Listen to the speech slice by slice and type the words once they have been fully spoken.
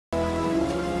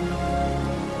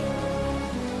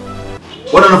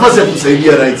wana nafasi ya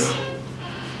kumsaidia rais.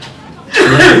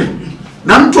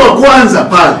 Na mtu wa kwanza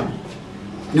pale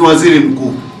ni waziri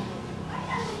mkuu.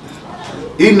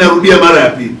 Hii narudia mara ya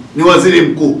pili, ni waziri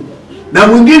mkuu. Na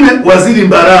mwingine waziri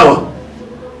Mbarawa.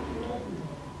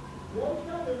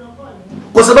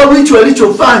 Kwa sababu hicho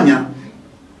alichofanya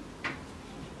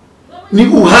ni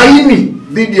uhaini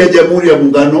dhidi ya Jamhuri ya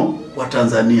Muungano wa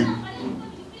Tanzania.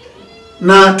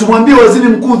 Na tumwambie waziri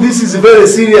mkuu, this is very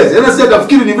serious. Yana sija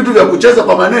kafikiri ni vitu vya kucheza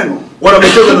kwa maneno,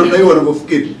 wanapocheza namna hiyo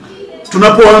wanavyofikiri.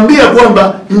 Tunapowaambia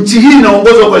kwamba nchi hii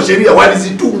inaongozwa kwa sheria,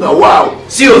 walizitunga wao,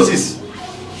 sio sisi.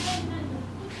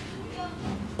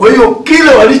 Kwa hiyo kile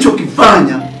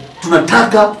walichokifanya,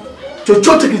 tunataka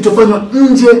chochote kilichofanywa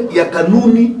nje ya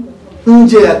kanuni,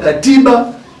 nje ya katiba,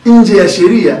 nje ya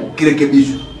sheria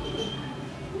kirekebishwe.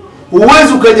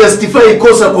 Huwezi ukajustify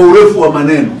kosa kwa urefu wa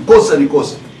maneno. Kosa ni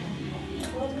kosa.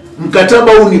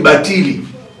 Mkataba huu ni batili.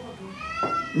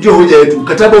 Ndio hoja yetu.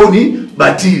 Mkataba huu ni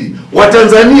batili.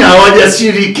 Watanzania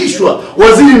hawajashirikishwa.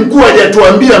 Waziri mkuu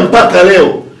hajatuambia mpaka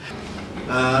leo.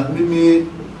 Mimi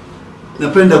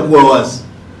napenda kuwa wazi.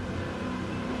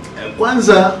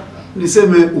 Kwanza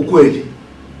niseme ukweli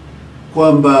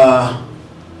kwamba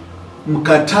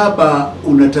mkataba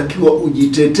unatakiwa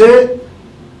ujitetee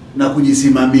na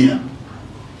kujisimamia.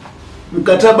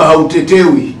 Mkataba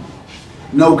hautetewi,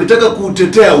 na ukitaka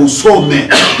kuutetea usome.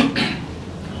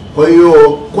 Kwa hiyo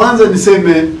kwanza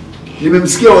niseme,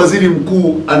 nimemsikia waziri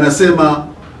mkuu anasema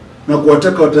na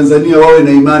kuwataka Watanzania wawe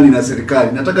na imani na serikali.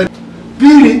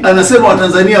 Pili, anasema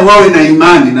Watanzania wawe na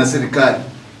imani na serikali.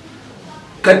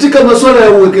 Katika masuala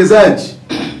ya uwekezaji,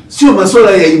 sio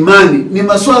masuala ya imani, ni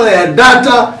masuala ya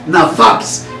data na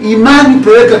facts. Imani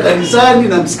peleka kanisani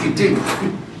na msikitini.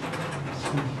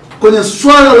 Kwenye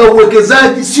swala la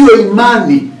uwekezaji sio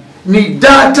imani, ni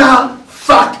data,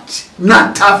 fact na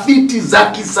tafiti za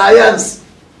kisayansi.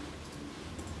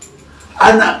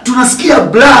 Tunasikia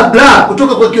bla bla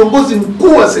kutoka kwa kiongozi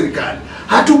mkuu wa serikali.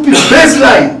 Hatupi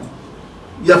baseline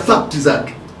ya fact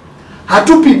zake.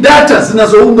 Hatupi data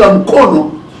zinazounga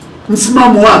mkono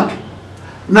msimamo wake.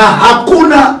 Na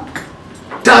hakuna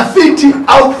tafiti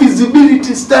au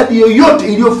feasibility study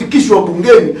yoyote iliyofikishwa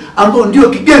bungeni ambao ndio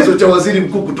kigezo cha waziri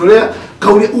mkuu kutolea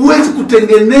kauli. Huwezi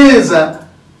kutengeneza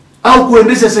au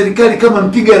kuendesha serikali kama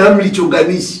mpiga ramli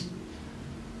chonganishi.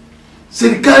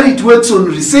 Serikali it works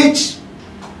on research,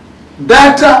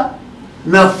 data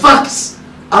na facts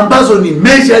ambazo ni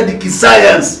measured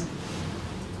kiscience.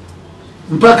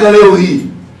 Mpaka leo hii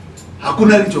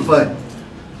hakuna alichofanya.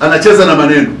 Anacheza na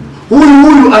maneno.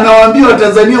 Huyu anawaambia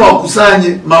Watanzania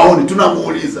wakusanye maoni.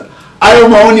 Tunamuuliza, hayo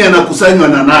maoni yanakusanywa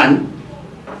na nani?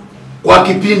 Kwa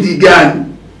kipindi gani?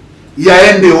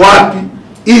 Yaende wapi?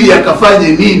 Ili yakafanye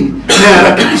nini? Na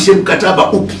yarakibishe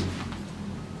mkataba upi?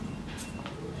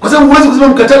 Kwa sababu huwezi kusema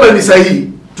mkataba ni sahihi,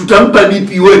 tutampa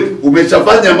DP wetu,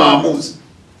 umeshafanya maamuzi,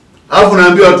 alafu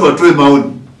naambia watu watoe maoni.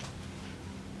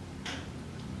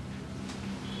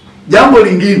 Jambo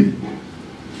lingine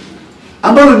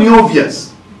ambalo ni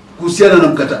obvious kuhusiana na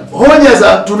mkataba, hoja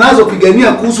za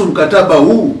tunazopigania kuhusu mkataba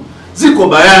huu ziko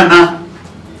bayana.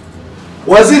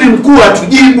 Waziri mkuu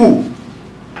atujibu.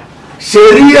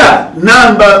 Sheria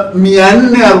namba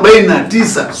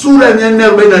 449, sura ya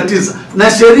 449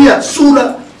 na sheria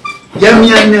sura ya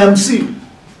 450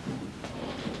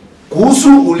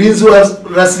 kuhusu ulinzi wa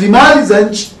rasilimali za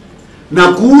nchi na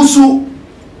kuhusu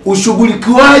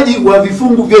ushughulikiwaji wa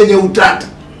vifungu vyenye utata,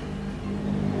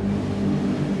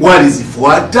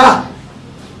 walizifuata?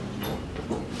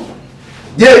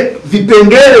 Je,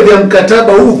 vipengele vya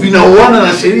mkataba huu vinaoana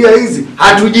na sheria hizi?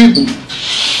 Hatujibu.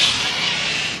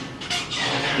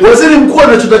 Waziri mkuu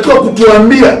anachotakiwa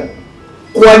kutuambia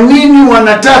kwa nini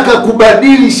wanataka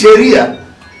kubadili sheria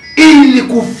ili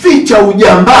kuficha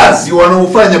ujambazi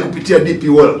wanaofanya kupitia DP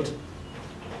World.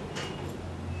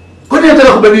 Kwa nini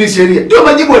anataka kubadili sheria? Ndio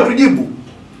majibu atujibu.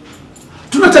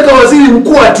 Tunataka waziri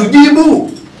mkuu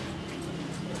atujibu.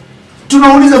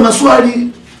 Tunauliza maswali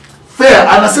fair.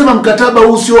 Anasema mkataba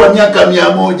huu sio wa miaka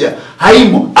 100,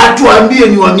 haimo. Atuambie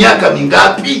ni wa miaka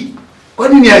mingapi? Kwa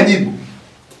nini ajibu?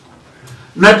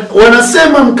 Na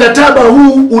wanasema mkataba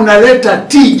huu unaleta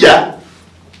tija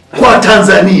kwa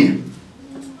Tanzania.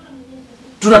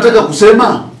 Tunataka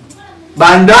kusema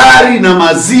bandari na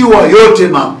maziwa yote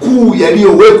makuu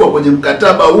yaliyowekwa kwenye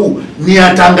mkataba huu ni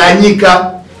ya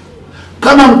Tanganyika.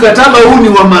 Kama mkataba huu ni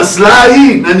wa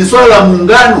maslahi na ni swala la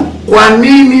muungano, kwa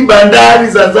nini bandari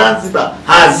za Zanzibar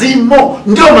hazimo?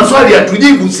 Ndio maswali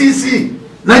yatujibu sisi,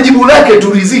 na jibu lake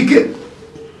turizike.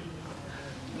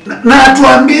 Na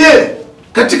atuambie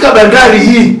katika bandari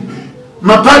hii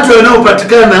mapato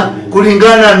yanayopatikana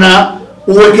kulingana na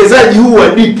uwekezaji huu wa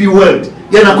DP World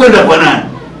yanakwenda kwa nani?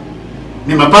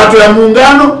 Ni mapato ya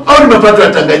muungano au ni mapato ya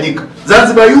Tanganyika?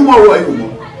 Zanzibar yumo au hayumo?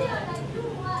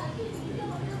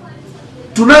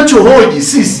 Tunachohoji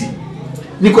sisi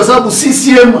ni kwa sababu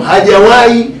CCM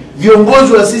hajawahi,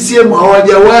 viongozi wa CCM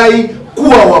hawajawahi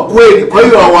kuwa wa kweli, kwa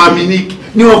hiyo hawaaminiki.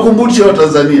 Ni wakumbushe wa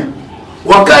Tanzania,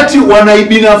 wakati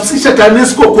wanaibinafsisha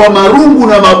TANESCO kwa marungu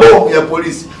na mabomu ya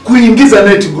polisi kuingiza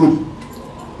net group,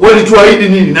 walituahidi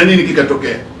nini na nini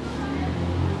kikatokea?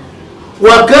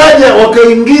 Wakaja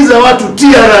wakaingiza watu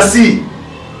TRC,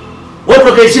 watu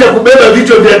wakaishia kubeba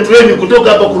vichwa vya treni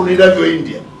kutoka hapa kurudi navyo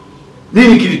India.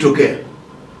 Nini kilitokea?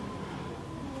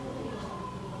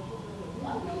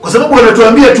 Kwa sababu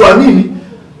wanatuambia tuamini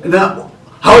na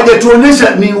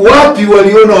hawajatuonesha ni wapi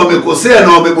waliona wamekosea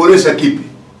na wameboresha kipi.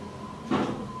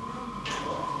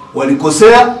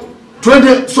 Walikosea, twende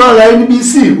swala la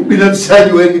NBC,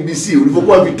 ubinafsishaji wa NBC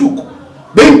ulivyokuwa vituko.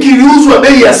 Benki iliuzwa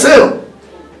bei ya sell.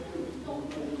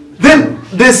 Then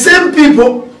the same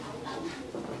people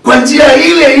kwa njia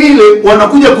ile ile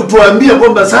wanakuja kutuambia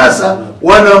kwamba sasa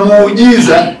wana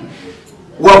muujiza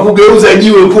wa kugeuza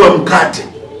jiwe kuwa mkate.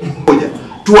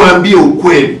 Tuambie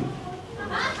ukweli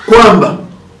kwamba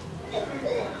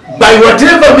by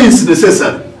whatever means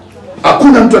necessary,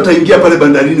 hakuna mtu ataingia pale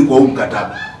bandarini kwa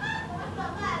mkataba.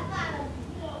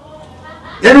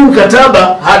 Yaani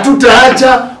mkataba,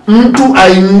 hatutaacha mtu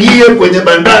aingie kwenye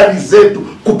bandari zetu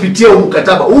kupitia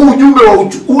mkataba. Huu ujumbe wa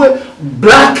uchukue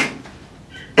black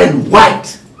and white.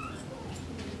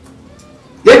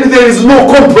 Yaani there is no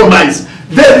compromise,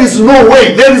 there is no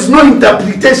way, there is no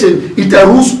interpretation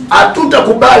itaruhusu.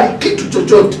 Hatutakubali kitu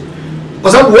chochote,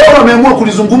 kwa sababu wao wameamua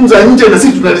kulizungumza nje na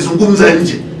sisi tunalizungumza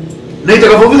nje, na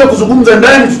itakapofika kuzungumza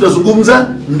ndani tutazungumza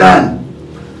ndani.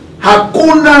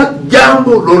 Hakuna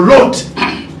jambo lolote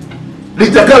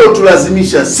litakalo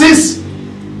tulazimisha sisi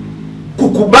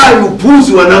kukubali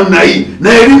upuzi wa namna hii,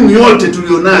 na elimu yote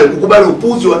tulionayo kukubali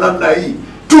upuzi wa namna hii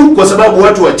tu kwa sababu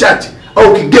watu wachache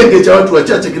au kigenge cha watu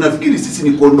wachache kinafikiri sisi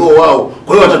ni kondoo wao,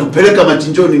 kwa hiyo watatupeleka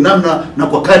machinjoni namna na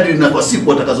kwa kadri na kwa siku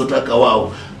watakazotaka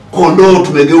wao. Kondoo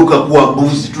tumegeuka kuwa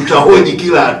mbuzi, tutahoji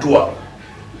kila hatua.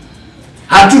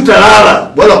 Hatutalala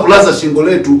wala kulaza shingo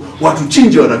letu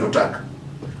watuchinje wanavyotaka.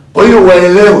 Kwa hiyo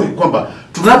waelewe kwamba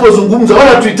tunapozungumza,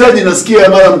 wala tuhitaji nasikia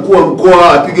mara mkuu wa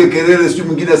mkoa apige kelele, sio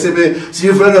mwingine aseme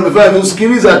sio fulani amefanya,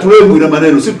 usikiliza, hatuemwi na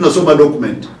maneno. Sisi tunasoma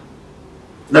document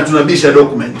na tunabisha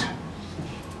document.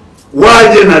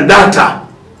 Waje na data,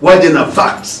 waje na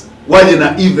facts, waje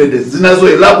na evidence zinazo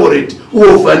elaborate huo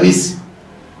ufanisi.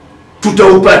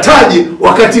 Tutaupataje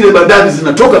wakati ile bandari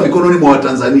zinatoka mikononi mwa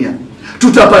Watanzania?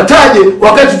 Tutapataje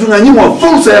wakati tunanyimwa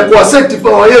fursa ya kuasset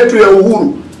power yetu ya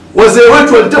uhuru? Wazee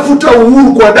wetu walitafuta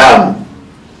uhuru kwa damu.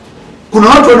 Kuna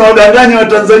watu wanawadanganya wa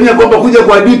Tanzania kwamba kuja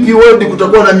kwa DP World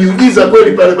kutakuwa na miujiza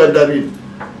kweli pale bandarini.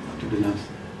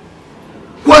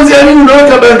 Kwanza nini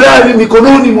unaweka bandari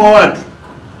mikononi mwa watu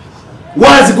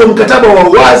wazi kwa mkataba wa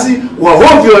wazi wa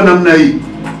hovyo wa namna hii?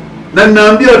 Na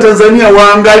ninaambia Watanzania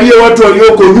waangalie watu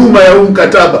walioko nyuma ya huu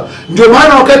mkataba. Ndio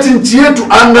maana wakati nchi yetu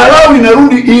angalau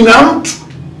inarudi ina mtu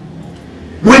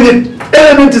mwenye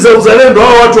elementi za uzalendo,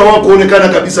 hao watu hawakuonekana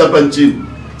kabisa hapa nchini.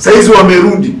 Sasa hizi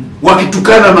wamerudi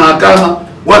wakitukana mahakama,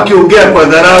 wakiongea kwa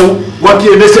dharau,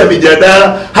 wakiendesha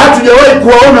mijadala. Hatujawahi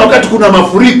kuwaona wakati kuna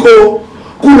mafuriko,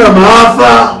 kuna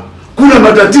maafa, kuna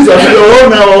matatizo.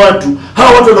 Hatujawaona hawa watu.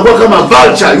 Hawa watu wanakuwa kama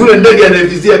vulture, yule ndege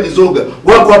anayevizia mizoga.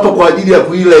 Wako hapa kwa ajili ya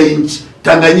kuila nchi.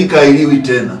 Tanganyika hailiwi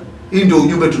tena. Hii ndio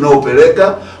ujumbe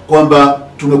tunaopeleka, kwamba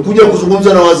tumekuja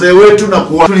kuzungumza na wazee wetu na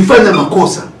tulifanya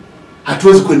makosa.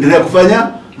 Hatuwezi kuendelea kufanya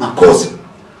makosa.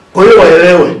 Kwa hiyo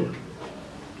waelewe,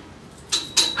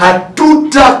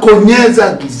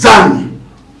 hatutakonyeza gizani.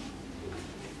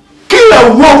 Kila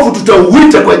uovu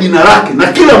tutauita kwa jina lake, na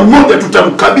kila mmoja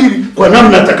tutamkabili kwa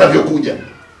namna atakavyokuja.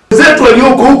 Zetu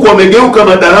walioko huku wamegeuka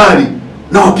madalali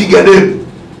na wapiga debe.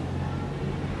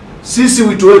 Sisi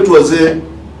wito wetu wazee,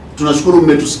 tunashukuru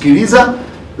mmetusikiliza,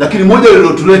 lakini moja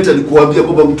lililotuleta ni kuambia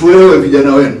kwamba mtuelewe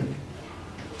vijana wenu.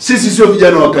 Sisi sio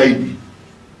vijana wakaidi.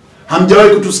 Hamjawahi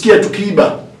kutusikia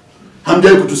tukiiba,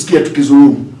 hamjawahi kutusikia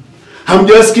tukizulumu,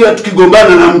 hamjawahi sikia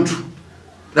tukigombana na mtu.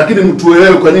 Lakini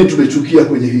mtuelewe kwa nini tumechukia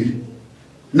kwenye hili.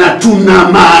 Na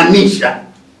tunamaanisha.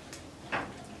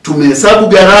 Tumehesabu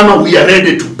gharama, we are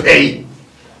ready to pay.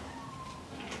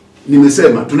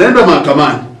 Nimesema tunaenda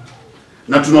mahakamani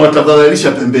na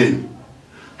tunawatafadhalisha pembeni.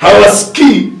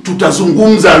 Hawasikii,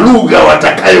 tutazungumza lugha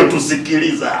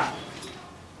watakayotusikiliza.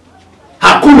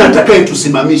 Hakuna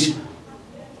atakayetusimamisha,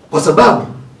 kwa sababu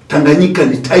Tanganyika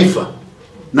ni taifa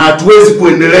na hatuwezi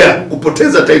kuendelea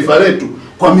kupoteza taifa letu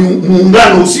kwa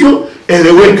muungano usio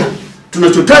eleweka.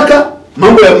 Tunachotaka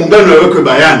mambo ya muungano yawekwe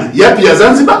bayana. Yapi ya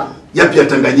Zanzibar, yapi ya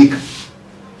Tanganyika,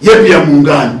 yapi ya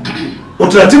Muungano,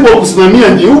 utaratibu wa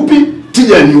kusimamia ni upi,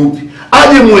 tija ni upi.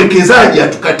 Aje mwekezaji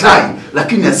hatukatai,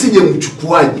 lakini asije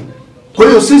mchukuaji. Kwa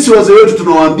hiyo sisi wazee wetu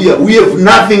tunawaambia we have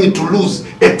nothing to lose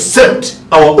except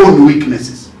our own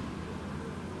weaknesses.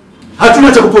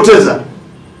 Hatuna cha kupoteza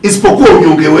isipokuwa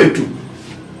unyonge wetu.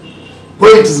 Kwa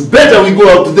hiyo it is better we go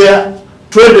out there,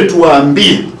 twende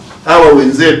tuwaambie hawa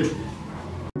wenzetu.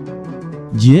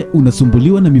 Je,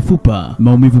 unasumbuliwa na mifupa,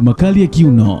 maumivu makali ya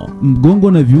kiuno,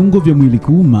 mgongo na viungo vya mwili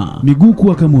kuuma, miguu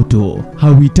kuwaka moto?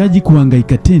 Hauhitaji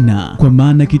kuhangaika tena, kwa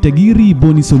maana Kitagiri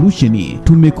Bone Solution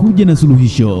tumekuja na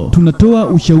suluhisho. Tunatoa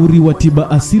ushauri wa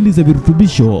tiba asili za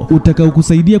virutubisho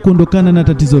utakaokusaidia kuondokana na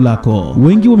tatizo lako.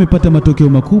 Wengi wamepata matokeo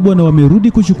makubwa na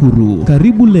wamerudi kushukuru.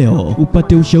 Karibu leo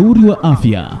upate ushauri wa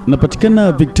afya.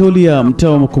 Napatikana Victoria, mtaa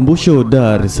wa Makumbusho,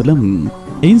 Dar es Salaam.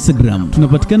 Instagram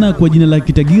tunapatikana kwa jina la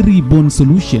Kitagiri Bone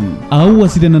Solution, au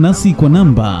wasiliana nasi kwa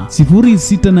namba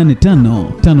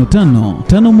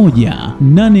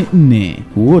 0685555184.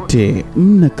 Wote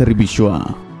mnakaribishwa.